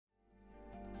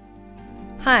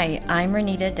Hi, I'm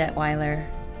Renita Detweiler.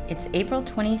 It's April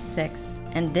 26th,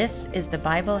 and this is the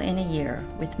Bible in a Year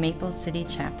with Maple City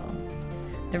Chapel.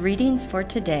 The readings for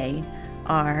today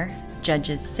are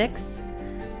Judges 6,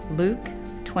 Luke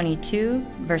 22,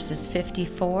 verses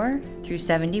 54 through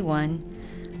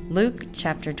 71, Luke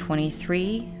chapter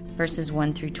 23, verses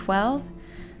 1 through 12,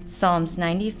 Psalms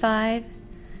 95,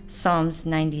 Psalms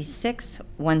 96,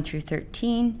 1 through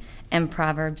 13, and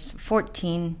Proverbs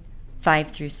 14, 5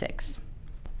 through 6.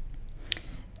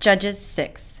 Judges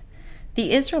 6.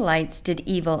 The Israelites did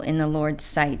evil in the Lord's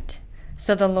sight,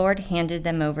 so the Lord handed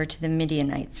them over to the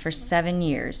Midianites for 7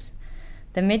 years.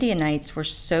 The Midianites were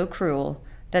so cruel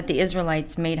that the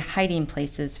Israelites made hiding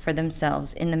places for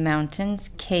themselves in the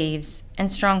mountains, caves,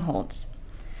 and strongholds.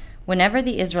 Whenever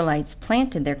the Israelites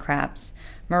planted their crops,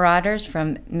 marauders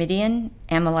from Midian,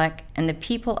 Amalek, and the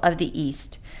people of the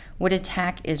east would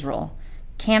attack Israel,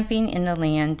 camping in the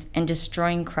land and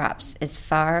destroying crops as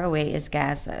far away as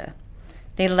Gaza.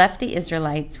 They left the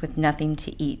Israelites with nothing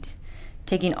to eat,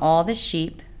 taking all the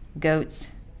sheep,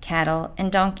 goats, cattle,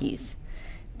 and donkeys.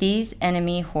 These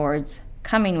enemy hordes,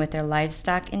 coming with their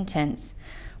livestock and tents,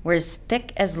 were as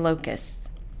thick as locusts.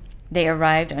 They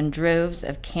arrived on droves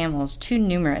of camels too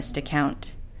numerous to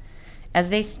count, as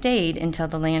they stayed until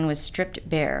the land was stripped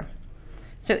bare.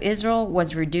 So Israel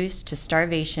was reduced to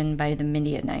starvation by the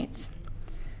Midianites.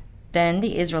 Then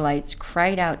the Israelites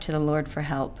cried out to the Lord for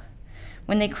help.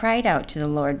 When they cried out to the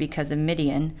Lord because of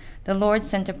Midian, the Lord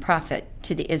sent a prophet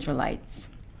to the Israelites.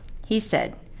 He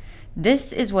said,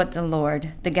 "This is what the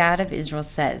Lord, the God of Israel,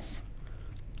 says.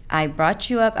 I brought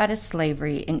you up out of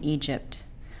slavery in Egypt.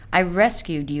 I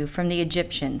rescued you from the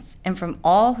Egyptians and from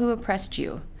all who oppressed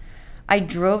you. I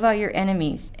drove out your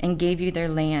enemies and gave you their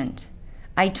land.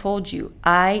 I told you,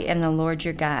 I am the Lord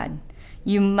your God.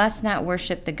 You must not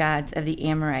worship the gods of the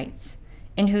Amorites,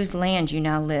 in whose land you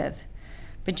now live.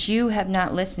 But you have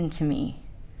not listened to me."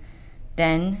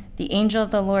 Then the angel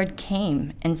of the Lord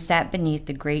came and sat beneath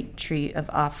the great tree of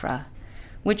Ophrah,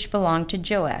 which belonged to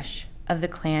Joash of the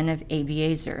clan of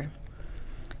Abiezer.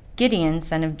 Gideon,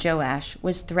 son of Joash,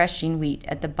 was threshing wheat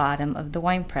at the bottom of the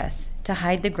winepress to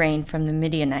hide the grain from the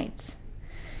Midianites.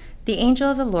 The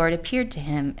angel of the Lord appeared to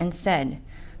him and said,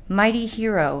 "Mighty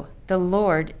hero, the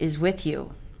Lord is with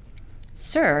you."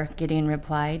 "Sir," Gideon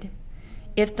replied,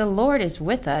 "if the Lord is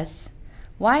with us,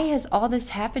 why has all this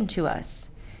happened to us?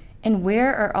 And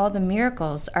where are all the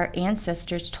miracles our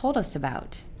ancestors told us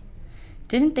about?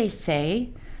 Didn't they say,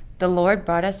 'The Lord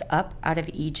brought us up out of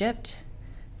Egypt'?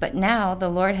 But now the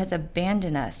Lord has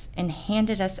abandoned us and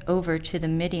handed us over to the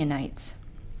Midianites."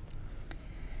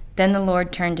 Then the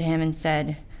Lord turned to him and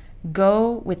said,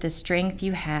 "Go with the strength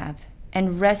you have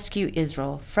and rescue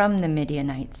Israel from the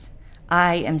Midianites.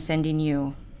 I am sending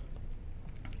you."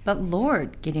 "But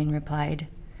Lord," Gideon replied,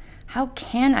 "how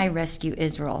can I rescue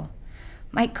Israel?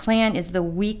 My clan is the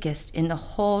weakest in the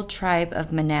whole tribe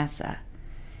of Manasseh,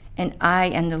 and I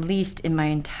am the least in my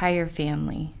entire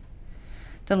family."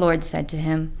 The Lord said to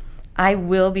him, "I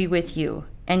will be with you,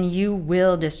 and you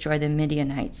will destroy the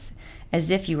Midianites, as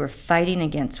if you were fighting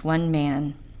against one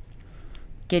man."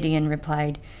 Gideon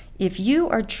replied, "If you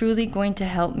are truly going to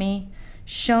help me,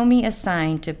 show me a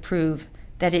sign to prove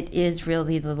that it is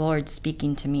really the Lord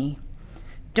speaking to me.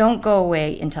 Don't go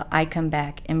away until I come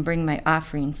back and bring my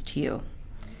offerings to you."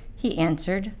 He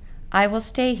answered, "I will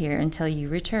stay here until you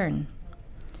return."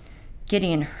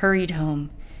 Gideon hurried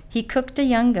home. He cooked a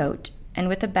young goat, and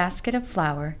with a basket of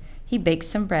flour, he baked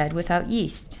some bread without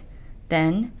yeast.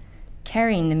 Then,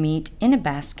 carrying the meat in a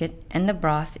basket and the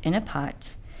broth in a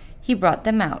pot, he brought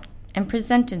them out and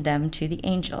presented them to the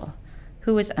angel,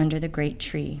 who was under the great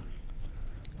tree.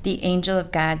 The angel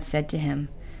of God said to him,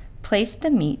 "Place the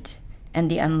meat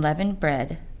and the unleavened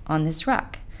bread on this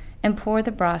rock, and pour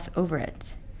the broth over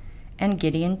it." And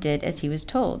Gideon did as he was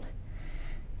told.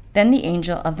 Then the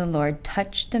angel of the Lord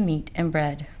touched the meat and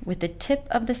bread with the tip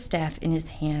of the staff in his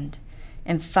hand,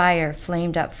 and fire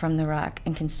flamed up from the rock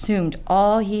and consumed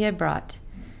all he had brought,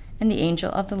 and the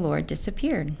angel of the Lord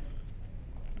disappeared.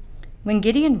 When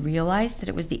Gideon realized that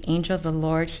it was the angel of the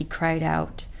Lord, he cried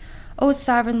out, "O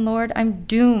sovereign Lord, I'm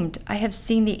doomed. I have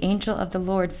seen the angel of the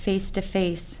Lord face to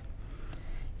face."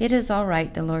 "It is all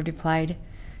right," the Lord replied.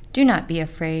 "Do not be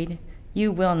afraid.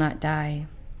 You will not die."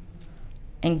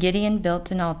 And Gideon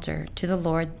built an altar to the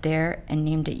Lord there and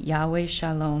named it Yahweh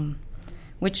Shalom,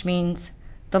 which means,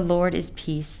 "The Lord is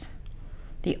peace."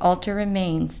 The altar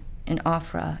remains in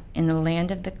Ophrah in the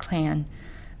land of the clan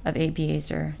of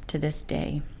Abiezer to this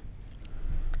day.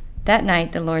 That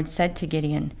night the Lord said to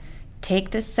Gideon, "Take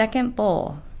the second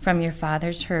bull from your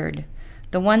father's herd,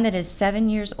 the one that is 7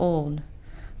 years old.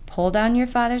 Pull down your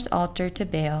father's altar to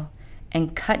Baal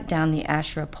and cut down the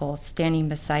Asherah pole standing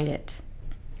beside it.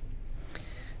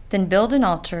 Then build an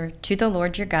altar to the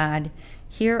Lord your God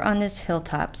here on this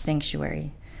hilltop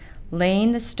sanctuary,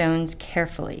 laying the stones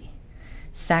carefully.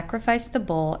 Sacrifice the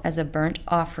bull as a burnt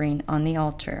offering on the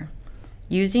altar,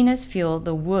 using as fuel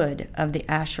the wood of the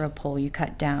Asherah pole you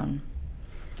cut down.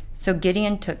 So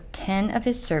Gideon took 10 of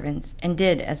his servants and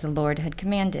did as the Lord had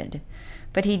commanded.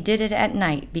 But he did it at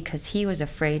night because he was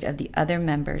afraid of the other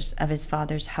members of his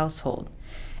father's household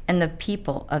and the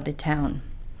people of the town.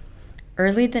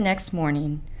 Early the next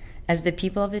morning, as the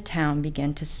people of the town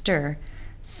began to stir,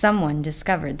 someone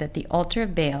discovered that the altar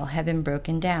of Baal had been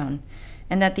broken down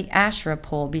and that the Asherah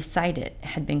pole beside it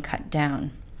had been cut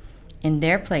down. In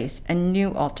their place, a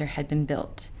new altar had been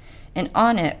built, and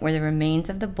on it were the remains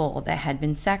of the bull that had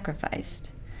been sacrificed.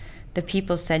 The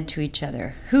people said to each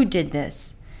other, "Who did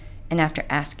this?" And after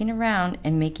asking around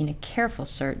and making a careful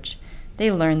search, they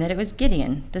learned that it was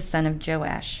Gideon, the son of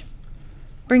Joash.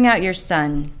 "Bring out your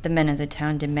son," the men of the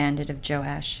town demanded of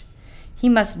Joash. "He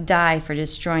must die for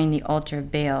destroying the altar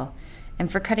of Baal and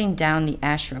for cutting down the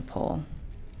Asherah pole."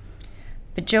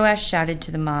 But Joash shouted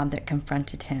to the mob that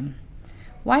confronted him,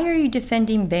 "Why are you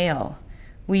defending Baal?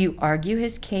 Will you argue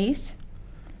his case?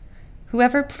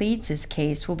 Whoever pleads his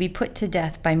case will be put to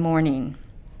death by morning.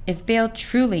 If Baal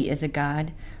truly is a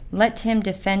god, let him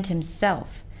defend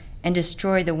himself and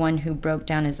destroy the one who broke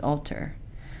down his altar."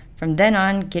 From then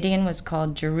on, Gideon was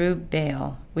called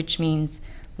Jerub-Baal, which means,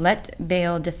 "Let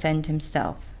Baal defend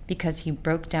himself," because he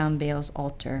broke down Baal's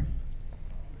altar.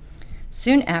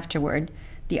 Soon afterward,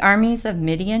 the armies of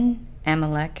Midian,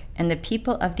 Amalek, and the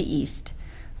people of the east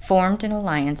formed an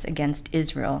alliance against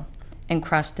Israel and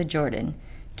crossed the Jordan,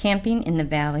 camping in the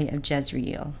valley of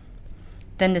Jezreel.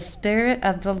 Then the Spirit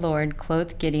of the Lord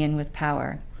clothed Gideon with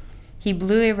power. He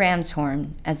blew a ram's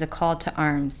horn as a call to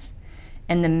arms,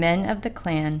 and the men of the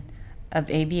clan of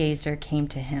Abiezer came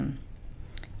to him.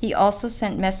 He also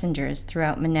sent messengers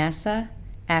throughout Manasseh,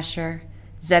 Asher,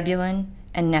 Zebulun,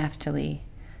 and Naphtali,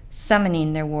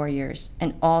 summoning their warriors,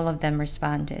 and all of them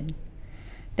responded.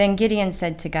 Then Gideon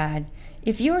said to God,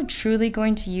 "If you are truly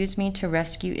going to use me to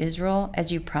rescue Israel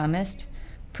as you promised,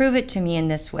 prove it to me in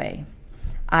this way.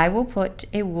 I will put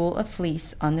a wool of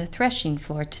fleece on the threshing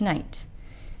floor tonight.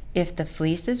 If the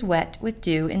fleece is wet with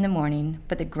dew in the morning,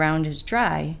 but the ground is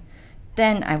dry,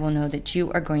 then I will know that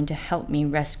you are going to help me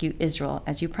rescue Israel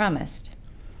as you promised."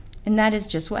 And that is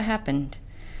just what happened.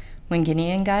 When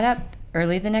Gideon got up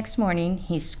early the next morning,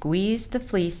 he squeezed the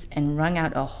fleece and wrung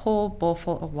out a whole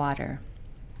bowlful of water.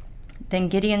 Then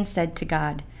Gideon said to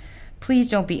God, "Please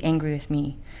don't be angry with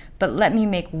me, but let me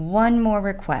make one more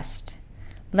request.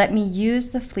 Let me use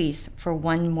the fleece for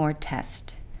one more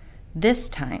test. This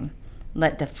time,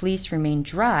 let the fleece remain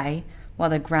dry while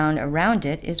the ground around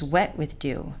it is wet with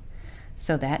dew."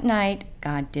 So that night,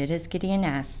 God did as Gideon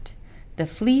asked. The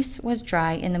fleece was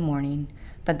dry in the morning,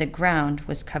 but the ground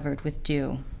was covered with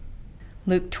dew.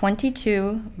 Luke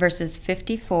 22, verses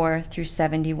 54 through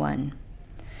 71.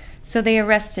 So they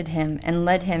arrested him and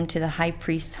led him to the high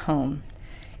priest's home,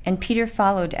 and Peter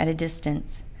followed at a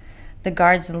distance. The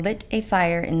guards lit a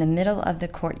fire in the middle of the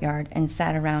courtyard and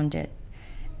sat around it,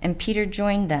 and Peter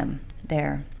joined them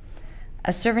there.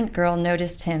 A servant girl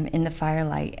noticed him in the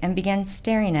firelight and began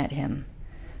staring at him.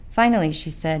 Finally, she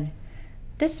said,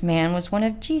 "This man was one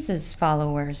of Jesus'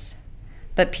 followers."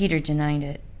 But Peter denied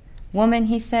it. "Woman,"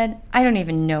 he said, "I don't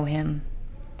even know him."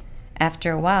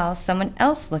 After a while, someone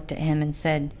else looked at him and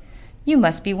said, "You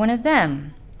must be one of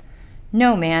them."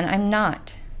 "No, man, I'm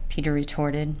not," Peter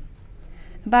retorted.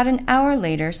 About an hour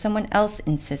later, someone else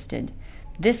insisted,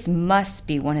 "This must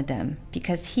be one of them,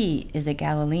 because he is a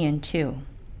Galilean too."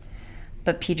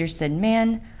 But Peter said,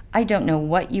 "Man, I don't know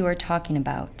what you are talking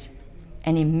about."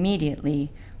 And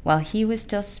immediately, while he was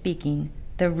still speaking,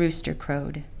 the rooster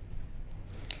crowed.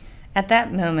 At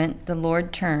that moment, the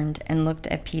Lord turned and looked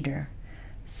at Peter.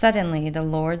 Suddenly, the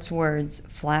Lord's words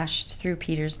flashed through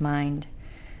Peter's mind.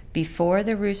 "Before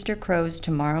the rooster crows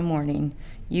tomorrow morning,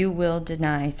 you will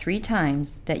deny 3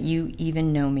 times that you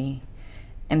even know me."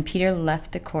 And Peter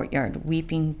left the courtyard,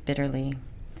 weeping bitterly.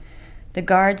 The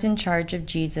guards in charge of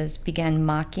Jesus began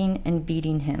mocking and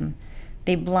beating him.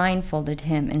 They blindfolded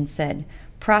him and said,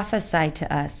 "Prophesy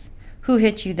to us. Who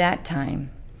hit you that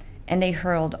time?" And they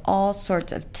hurled all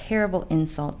sorts of terrible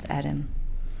insults at him.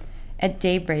 At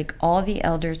daybreak, all the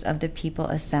elders of the people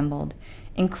assembled,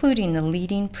 including the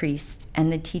leading priests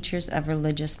and the teachers of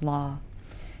religious law.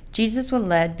 Jesus was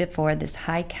led before this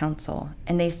high council,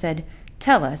 and they said,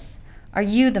 "Tell us, are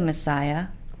you the Messiah?"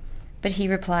 But he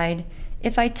replied,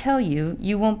 "If I tell you,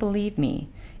 you won't believe me,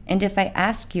 and if I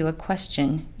ask you a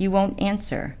question, you won't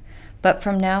answer. But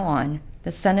from now on,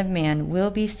 the Son of Man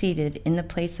will be seated in the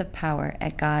place of power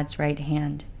at God's right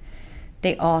hand."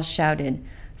 They all shouted,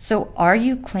 "So are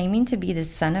you claiming to be the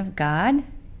Son of God?"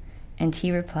 And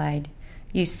he replied,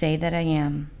 "You say that I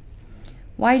am."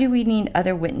 "Why do we need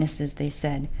other witnesses?" they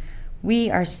said.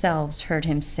 "We ourselves heard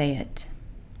him say it."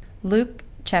 Luke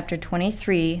chapter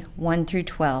 23, 1 through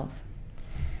 12.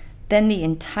 Then the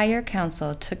entire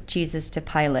council took Jesus to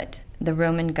Pilate, the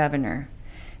Roman governor.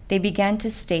 They began to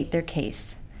state their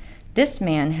case. "This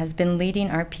man has been leading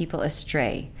our people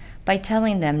astray by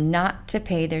telling them not to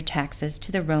pay their taxes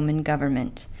to the Roman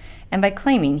government, and by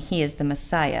claiming he is the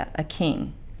Messiah, a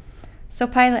king." So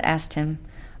Pilate asked him,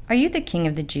 "Are you the king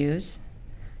of the Jews?"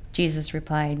 Jesus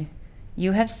replied,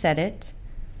 "You have said it."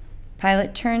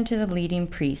 Pilate turned to the leading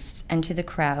priests and to the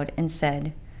crowd and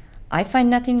said, "I find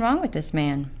nothing wrong with this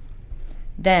man."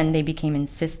 Then they became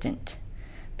insistent.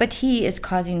 "But he is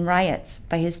causing riots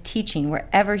by his teaching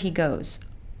wherever he goes,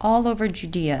 all over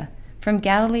Judea, from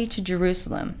Galilee to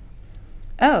Jerusalem."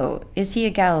 "Oh, is he a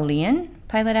Galilean?"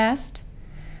 Pilate asked.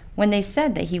 When they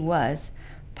said that he was,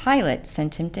 Pilate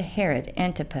sent him to Herod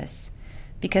Antipas,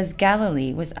 because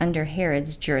Galilee was under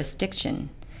Herod's jurisdiction,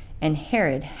 and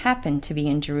Herod happened to be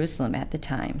in Jerusalem at the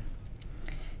time.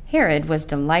 Herod was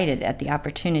delighted at the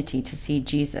opportunity to see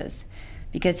Jesus,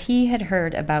 because he had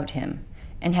heard about him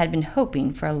and had been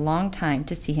hoping for a long time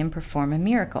to see him perform a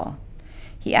miracle.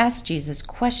 He asked Jesus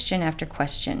question after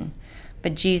question,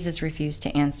 but Jesus refused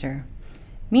to answer.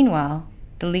 Meanwhile,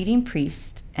 the leading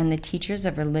priests and the teachers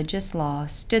of religious law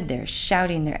stood there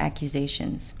shouting their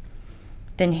accusations.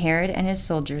 Then Herod and his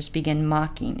soldiers began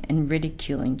mocking and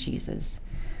ridiculing Jesus.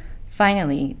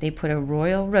 Finally, they put a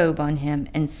royal robe on him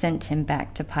and sent him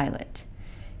back to Pilate.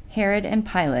 Herod and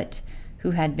Pilate,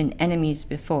 who had been enemies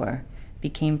before,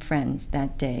 became friends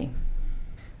that day.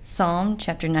 Psalm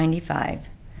chapter 95.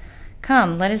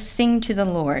 Come, let us sing to the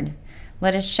Lord.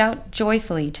 Let us shout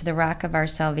joyfully to the rock of our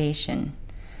salvation.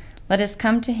 Let us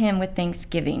come to him with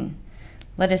thanksgiving.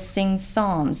 Let us sing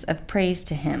psalms of praise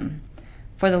to him.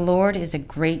 For the Lord is a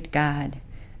great God,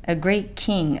 a great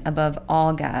King above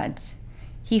all gods.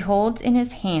 He holds in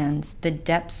his hands the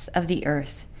depths of the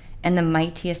earth and the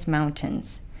mightiest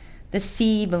mountains. The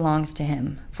sea belongs to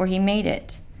him, for he made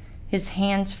it. His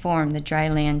hands form the dry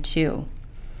land too.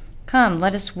 Come,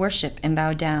 let us worship and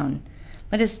bow down.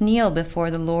 Let us kneel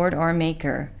before the Lord our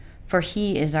Maker, for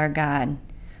he is our God.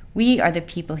 We are the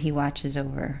people he watches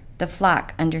over, the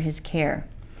flock under his care.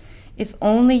 If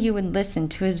only you would listen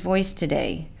to his voice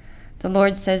today. The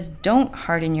Lord says, don't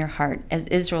harden your heart as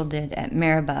Israel did at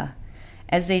Meribah,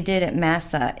 as they did at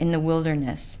Massah in the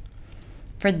wilderness.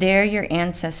 For there your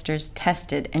ancestors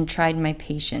tested and tried my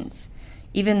patience,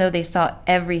 even though they saw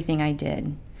everything I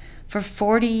did. For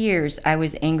 40 years I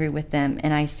was angry with them,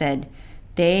 and I said,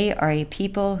 they are a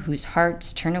people whose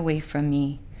hearts turn away from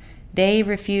me. They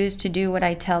refuse to do what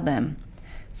I tell them.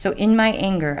 So in my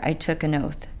anger I took an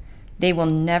oath. They will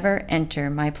never enter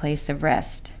my place of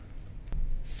rest.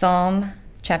 Psalm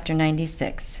chapter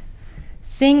 96.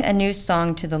 Sing a new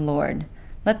song to the Lord.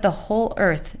 Let the whole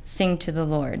earth sing to the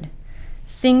Lord.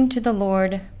 Sing to the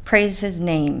Lord, praise his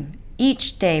name.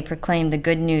 Each day proclaim the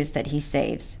good news that he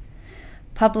saves.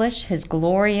 Publish his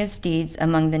glorious deeds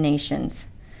among the nations.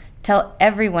 Tell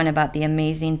everyone about the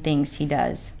amazing things he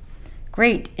does.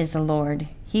 Great is the Lord.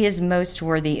 He is most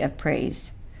worthy of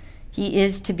praise. He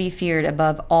is to be feared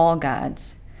above all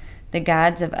gods. The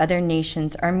gods of other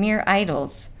nations are mere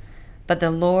idols, but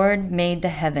the Lord made the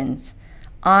heavens.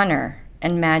 Honor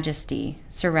and majesty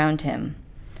surround him.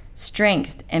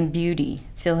 Strength and beauty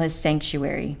fill his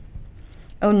sanctuary.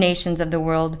 O nations of the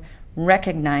world,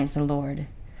 recognize the Lord.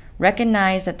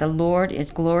 Recognize that the Lord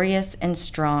is glorious and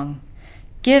strong.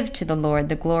 Give to the Lord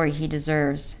the glory he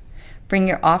deserves. Bring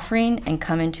your offering and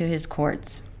come into his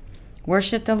courts.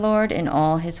 Worship the Lord in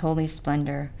all his holy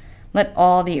splendor. Let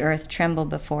all the earth tremble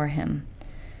before him.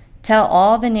 Tell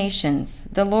all the nations,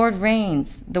 the Lord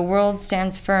reigns. The world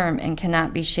stands firm and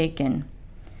cannot be shaken.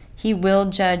 He will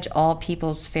judge all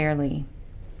peoples fairly.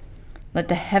 Let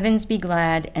the heavens be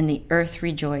glad and the earth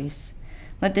rejoice.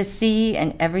 Let the sea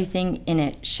and everything in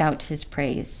it shout his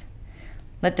praise.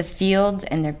 Let the fields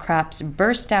and their crops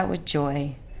burst out with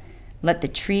joy. Let the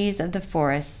trees of the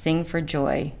forest sing for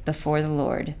joy before the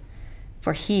Lord,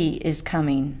 for he is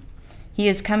coming. He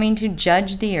is coming to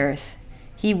judge the earth.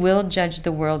 He will judge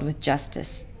the world with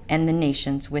justice and the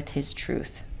nations with his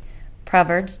truth.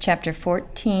 Proverbs chapter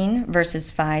 14, verses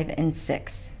 5 and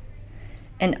 6.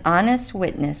 An honest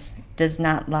witness does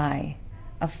not lie.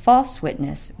 A false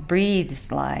witness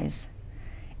breathes lies.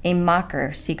 A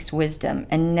mocker seeks wisdom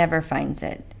and never finds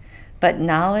it, but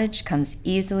knowledge comes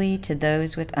easily to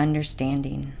those with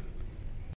understanding.